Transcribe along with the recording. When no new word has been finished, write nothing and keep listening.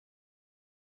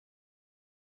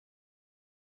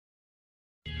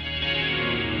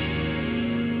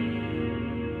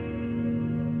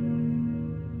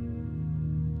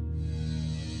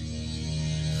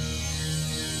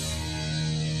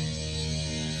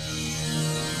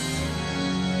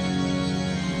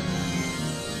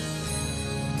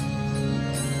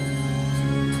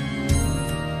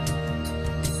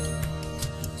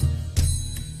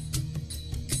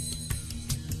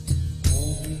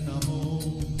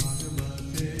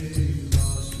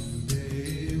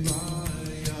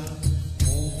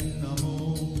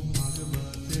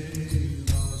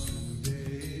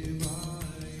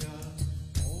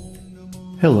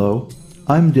Hello,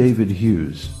 I'm David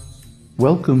Hughes.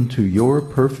 Welcome to Your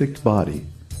Perfect Body,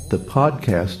 the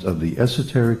podcast of the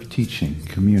Esoteric Teaching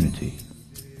Community.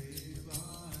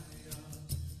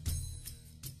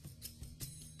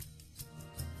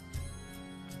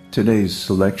 Today's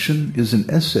selection is an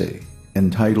essay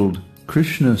entitled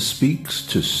Kṛṣṇa Speaks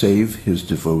to Save His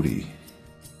Devotee.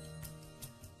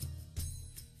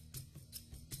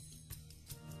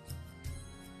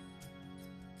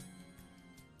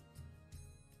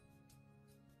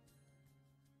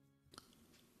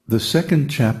 The second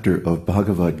chapter of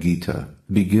Bhagavad-gita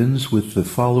begins with the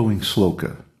following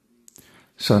sloka.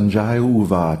 Sanjaya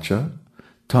uvaca,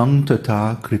 tam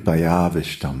tatha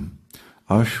krpayavistam,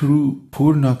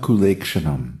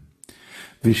 asru-purnakuleksanam,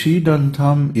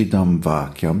 visidantam idam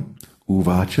vakyam,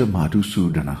 uvaca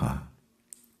Madhusudanah.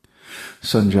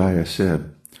 Sanjaya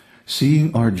said,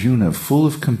 seeing Arjuna full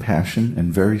of compassion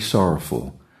and very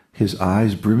sorrowful, his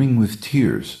eyes brimming with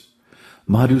tears,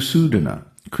 Madhusudana,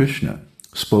 Kṛṣṇa,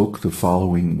 spoke the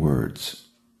following words.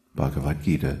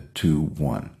 Bhagavad-gita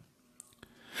 2:1.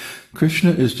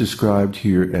 Kṛṣṇa is described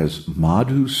here as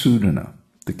Madhusudana,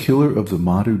 the killer of the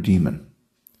Madhu demon.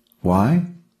 Why?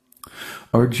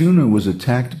 Arjuna was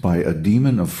attacked by a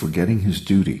demon of forgetting his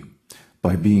duty,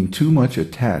 by being too much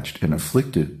attached and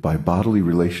afflicted by bodily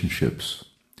relationships.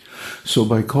 So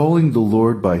by calling the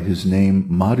Lord by his name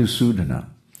Madhusudana,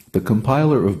 the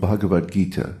compiler of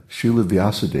Bhagavad-gita, Srila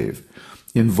Vyasadeva,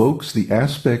 invokes the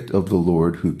aspect of the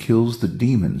Lord who kills the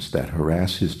demons that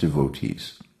harass his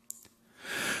devotees.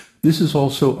 This is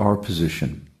also our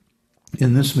position.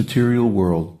 In this material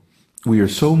world, we are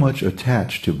so much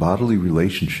attached to bodily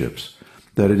relationships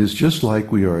that it is just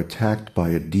like we are attacked by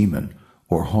a demon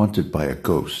or haunted by a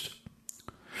ghost.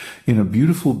 In a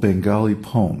beautiful Bengali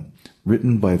poem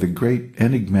written by the great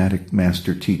enigmatic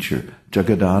master teacher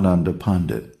Jagadananda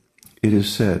Pandit, it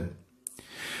is said,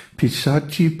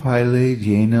 Pisachi paile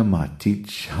jena mati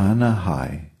chhana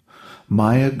hai,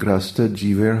 maya grasta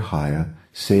jiver haya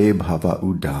se bhava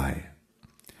udai.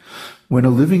 When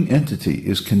a living entity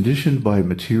is conditioned by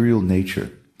material nature,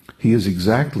 he is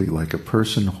exactly like a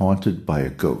person haunted by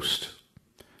a ghost.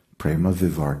 Prema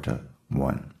Vivarta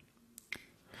 1.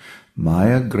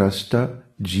 Maya grasta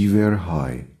jiver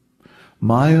hai.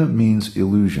 Maya means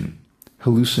illusion,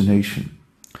 hallucination.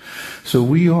 So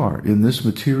we are, in this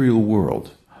material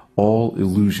world, all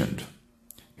illusioned.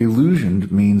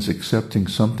 Illusioned means accepting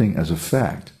something as a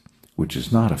fact, which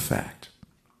is not a fact.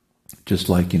 Just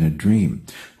like in a dream,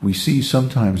 we see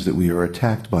sometimes that we are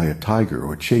attacked by a tiger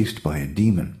or chased by a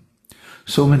demon.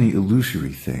 So many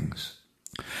illusory things.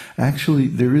 Actually,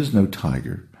 there is no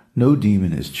tiger, no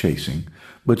demon is chasing,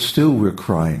 but still we're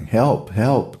crying, help,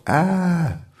 help,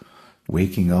 ah!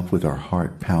 Waking up with our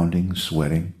heart pounding,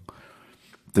 sweating.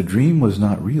 The dream was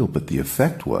not real, but the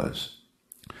effect was.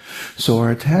 So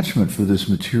our attachment for this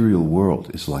material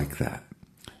world is like that.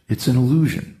 It's an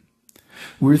illusion.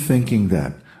 We're thinking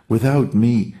that without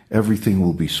me, everything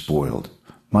will be spoiled.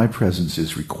 My presence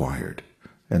is required,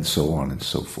 and so on and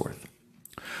so forth.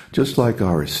 Just like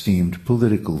our esteemed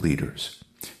political leaders,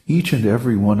 each and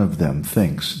every one of them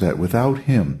thinks that without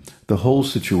him, the whole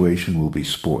situation will be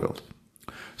spoiled.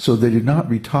 So they do not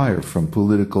retire from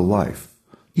political life,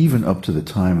 even up to the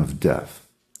time of death.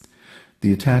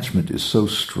 The attachment is so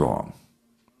strong.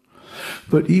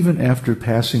 But even after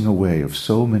passing away of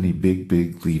so many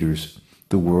big leaders,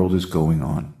 the world is going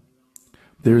on.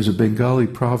 There is a Bengali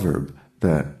proverb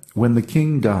that when the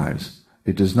king dies,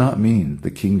 it does not mean the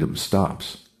kingdom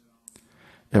stops.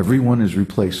 Everyone is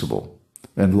replaceable,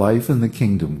 and life and the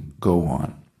kingdom go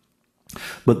on.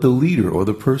 But the leader or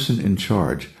the person in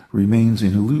charge remains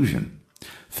in illusion,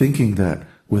 thinking that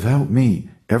without me,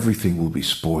 everything will be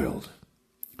spoiled.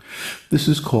 This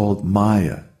is called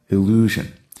Maya,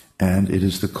 illusion, and it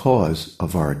is the cause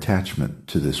of our attachment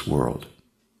to this world.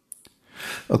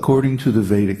 According to the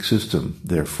Vedic system,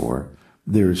 therefore,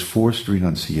 there is forced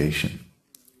renunciation.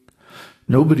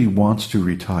 Nobody wants to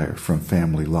retire from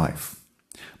family life,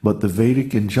 but the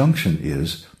Vedic injunction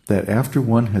is that after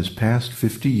one has passed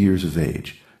 50 years of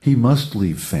age, he must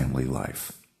leave family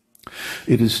life.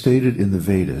 It is stated in the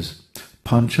Vedas,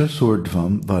 Pancha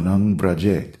sordvam vanang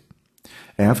brajet.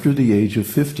 After the age of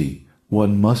 50,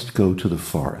 one must go to the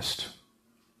forest.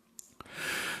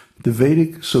 The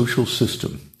Vedic social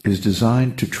system is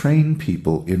designed to train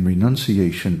people in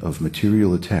renunciation of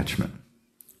material attachment.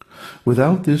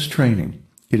 Without this training,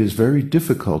 it is very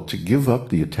difficult to give up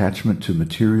the attachment to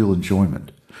material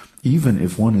enjoyment, even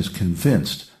if one is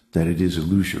convinced that it is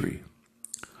illusory.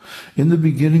 In the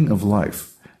beginning of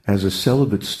life, as a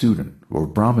celibate student or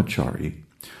brahmachari,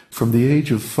 From the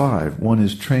age of 5, one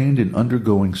is trained in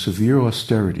undergoing severe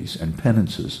austerities and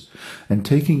penances, and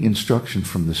taking instruction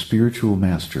from the spiritual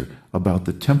master about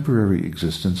the temporary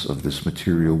existence of this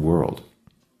material world.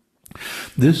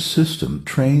 This system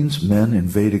trains men in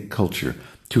Vedic culture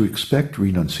to expect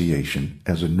renunciation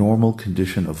as a normal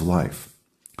condition of life.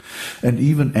 And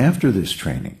even after this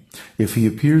training, if he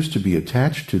appears to be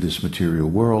attached to this material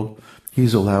world, he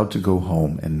is allowed to go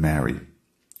home and marry.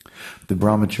 The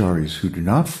brahmacharis who do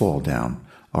not fall down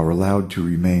are allowed to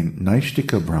remain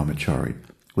Naishtika brahmachari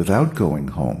without going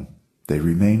home. They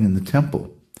remain in the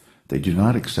temple. They do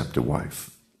not accept a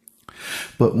wife.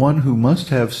 But one who must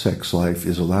have sex life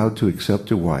is allowed to accept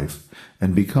a wife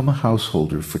and become a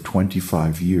householder for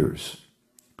 25 years.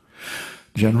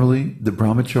 Generally, the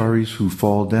brahmacharis who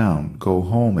fall down go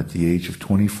home at the age of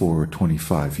 24 or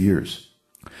 25 years.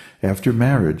 After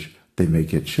marriage, they may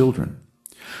get children.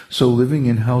 So living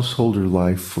in householder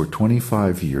life for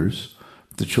 25 years,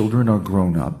 the children are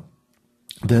grown up.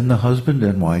 Then the husband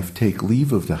and wife take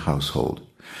leave of the household,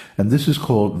 and this is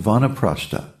called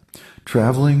vanaprastha,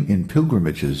 traveling in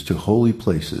pilgrimages to holy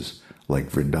places like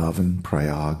Vrindavan,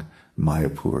 Prayag,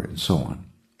 Mayapur, and so on.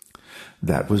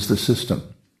 That was the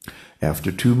system.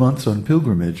 After 2 months on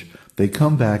pilgrimage, they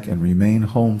come back and remain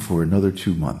home for another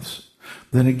 2 months.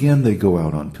 Then again they go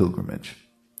out on pilgrimage.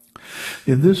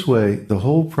 In this way, the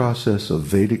whole process of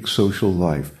Vedic social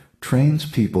life trains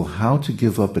people how to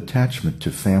give up attachment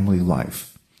to family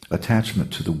life,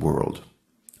 attachment to the world.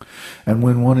 And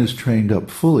when one is trained up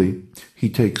fully, he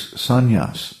takes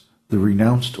sannyas, the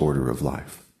renounced order of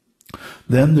life.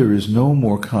 Then there is no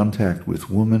more contact with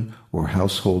woman or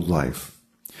household life.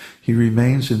 He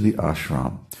remains in the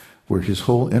ashram, where his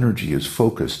whole energy is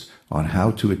focused on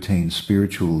how to attain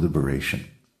spiritual liberation.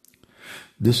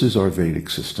 This is our Vedic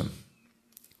system.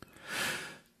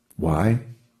 Why?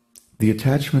 The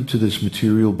attachment to this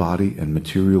material body and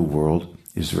material world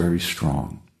is very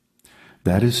strong.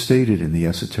 That is stated in the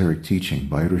esoteric teaching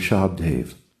by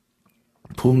Rishabdev.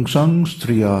 Pungsang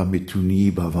striya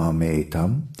mituni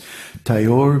bhavametam,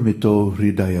 tayor mito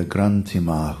hridaya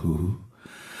grantimahu,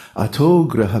 ato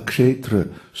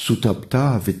grahakshetra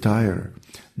sutapta vitayar,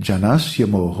 janasya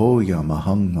mohoya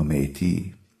mahang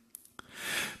mameti.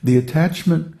 The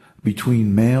attachment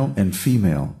between male and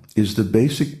female is the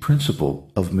basic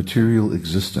principle of material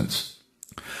existence.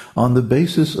 On the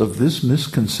basis of this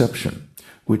misconception,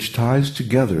 which ties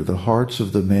together the hearts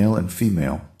of the male and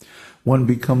female, one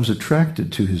becomes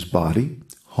attracted to his body,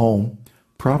 home,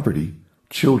 property,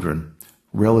 children,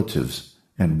 relatives,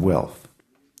 and wealth.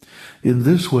 In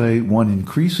this way, one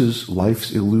increases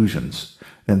life's illusions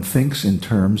and thinks in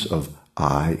terms of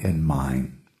I and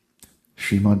mine.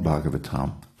 Srimad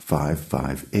Bhagavatam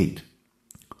 5.5.8.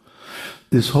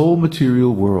 This whole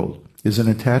material world is an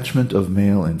attachment of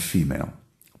male and female.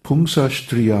 Pumsa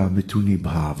striya mituni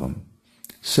bhavam,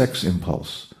 sex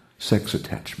impulse, sex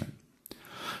attachment.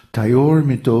 Tayor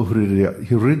mito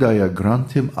hridaya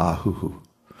grantim ahuhu.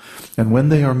 And when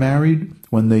they are married,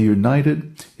 when they are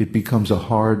united, it becomes a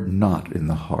hard knot in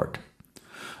the heart.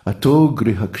 Ato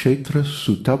grihakshetra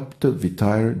sutapta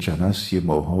vitayar janasya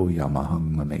moho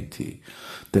yamahang mameti.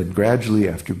 Then gradually,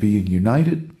 after being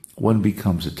united, one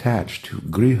becomes attached to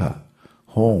griha,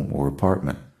 home or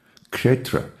apartment,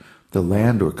 kshetra, the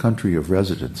land or country of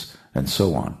residence, and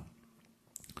so on.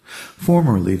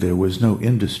 Formerly there was no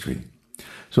industry,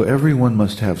 so everyone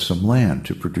must have some land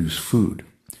to produce food.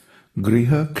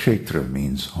 Griha kshetra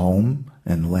means home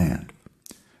and land.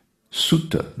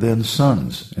 Sutta, then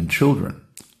sons and children.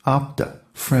 Apta,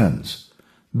 friends.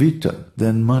 Vita,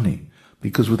 then money,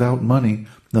 because without money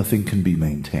nothing can be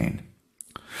maintained.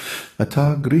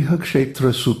 Ata griha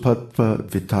kshetra supatva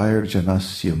vitayar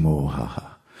janasya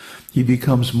mohaha. He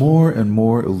becomes more and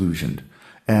more illusioned,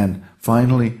 and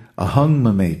finally, ahang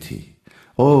mameti.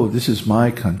 Oh, this is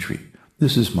my country,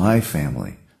 this is my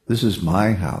family, this is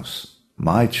my house,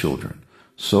 my children,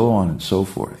 so on and so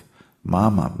forth.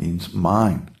 Mama means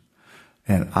mine,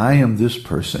 and I am this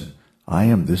person, I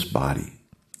am this body.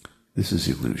 This is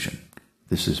illusion,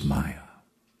 this is Maya.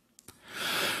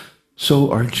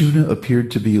 So Arjuna appeared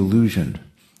to be illusioned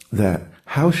that,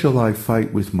 how shall I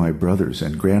fight with my brothers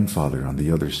and grandfather on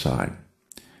the other side?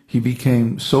 He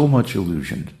became so much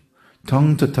illusioned.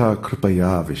 Tang tatha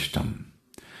krpayavistam.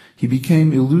 He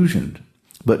became illusioned,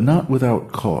 but not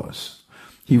without cause.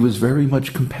 He was very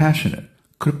much compassionate,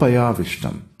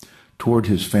 krpayavistam, toward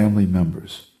his family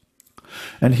members.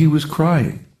 And he was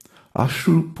crying,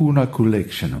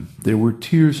 asru-purnakuleksanam. There were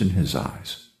tears in his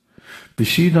eyes.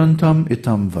 Visidantam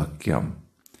idam vakyam.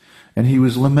 And he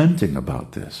was lamenting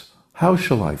about this. How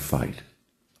shall I fight?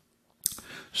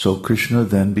 So Kṛṣṇa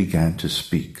then began to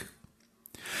speak.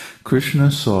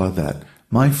 Kṛṣṇa saw that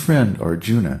my friend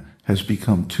Arjuna has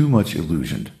become too much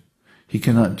illusioned. He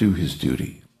cannot do his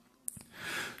duty.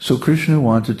 So Kṛṣṇa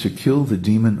wanted to kill the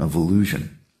demon of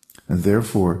illusion, and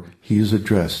therefore he is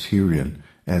addressed herein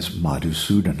as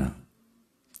Madhusudana.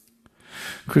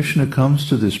 Kṛṣṇa comes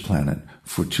to this planet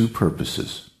for two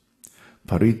purposes: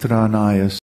 paritranaya